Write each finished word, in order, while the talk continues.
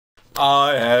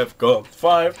I have got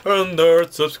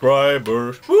 500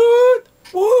 subscribers. Woot!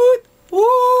 Woot!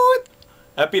 Woot!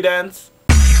 Happy dance!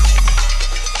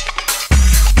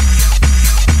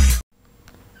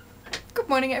 Good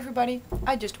morning everybody.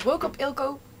 I just woke up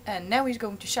Eelco and now he's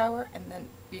going to shower and then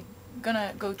we're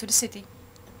gonna go to the city.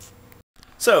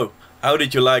 So, how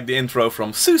did you like the intro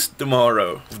from Sus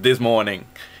tomorrow, this morning?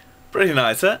 Pretty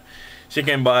nice, huh? She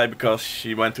came by because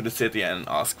she went to the city and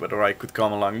asked whether I could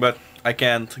come along, but I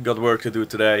can't, got work to do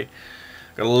today.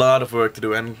 Got a lot of work to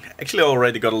do and actually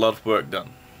already got a lot of work done,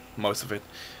 most of it.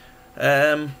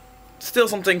 Still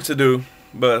some things to do,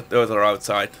 but those are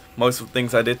outside. Most of the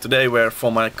things I did today were for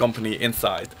my company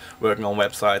inside, working on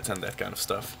websites and that kind of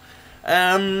stuff.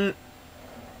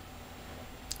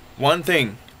 One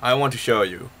thing I want to show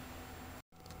you.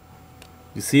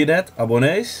 You see that?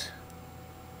 Abonnees?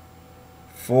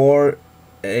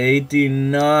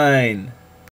 489.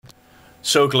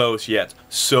 So close yet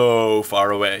so far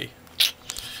away.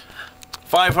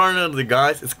 500 the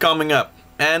guys, it's coming up.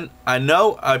 And I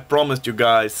know I promised you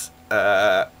guys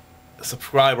a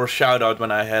subscriber shout out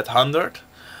when I had 100.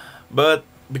 But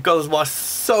because it was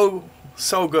so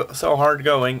hard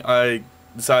going, I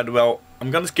decided, well,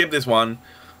 I'm gonna skip this one.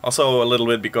 Also a little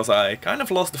bit because I kind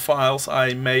of lost the files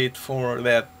I made for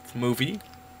that movie.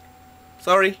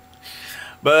 Sorry.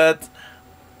 But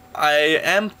I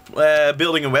am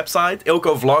building a website,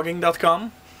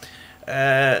 eelcovlogging.com.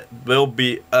 Will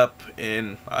be up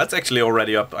in... it's actually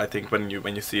already up, I think, when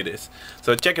you see this.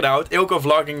 So check it out,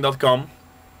 eelcovlogging.com.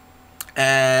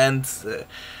 And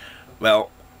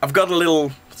well, I've got a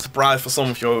little surprise for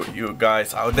some of you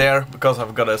guys out there, because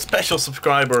I've got a special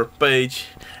subscriber page.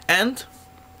 And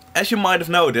as you might have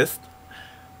noticed,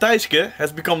 Thijske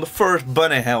has become the first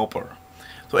bunny helper.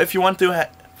 So if you want to have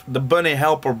the bunny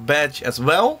helper badge as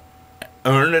well,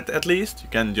 earn it at least. You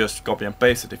can just copy and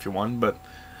paste it if you want, but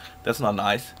that's not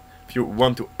nice. If you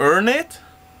want to earn it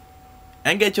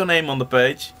and get your name on the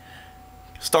page,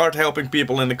 start helping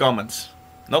people in the comments.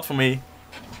 Not for me,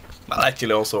 but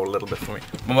actually also a little bit for me,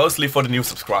 but mostly for the new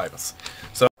subscribers.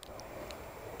 So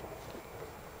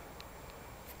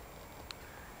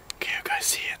can you guys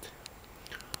see it?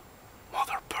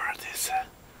 Mother bird is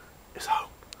home.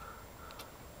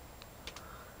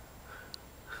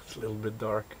 It's a little bit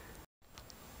dark.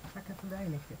 Ga ik even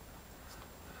bijlichten.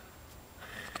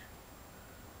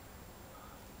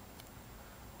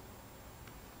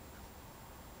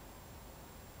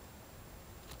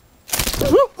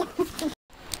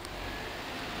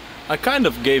 I kind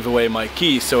of gave away my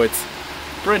key, so it's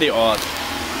pretty odd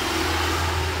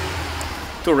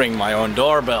to ring my own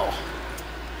doorbell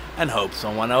and hope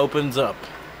someone opens up.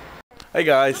 Hey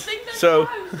guys, so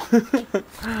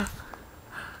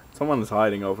someone is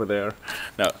hiding over there.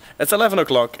 No, it's 11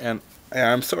 o'clock and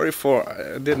I'm sorry for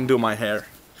I didn't do my hair.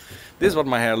 This is what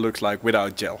my hair looks like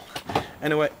without gel.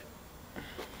 Anyway,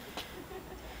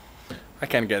 I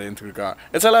can't get into the car.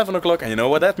 It's 11 o'clock and you know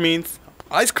what that means?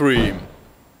 Ice cream!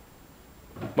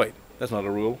 Wait, that's not a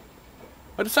rule.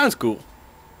 But it sounds cool.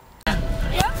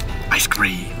 Yeah. Ice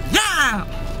cream! Yeah!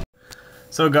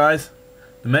 So guys,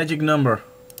 the magic number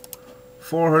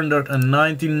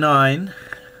 499.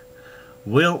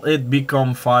 Will it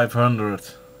become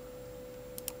 500?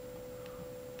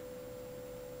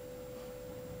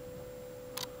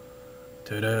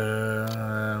 Ta-da!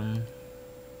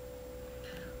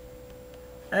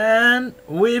 And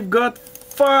we've got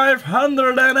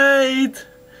 508!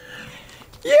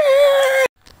 Yeah!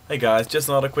 Hey guys, just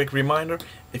another quick reminder.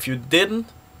 If you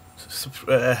didn't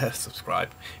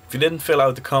subscribe, if you didn't fill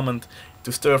out the comment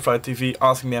to Stir Fry TV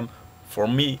asking them for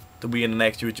me to be in the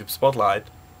next YouTube spotlight,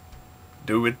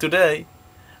 do it today.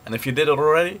 And if you did it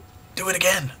already, do it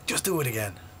again. Just do it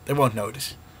again. They won't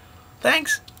notice.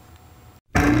 Thanks.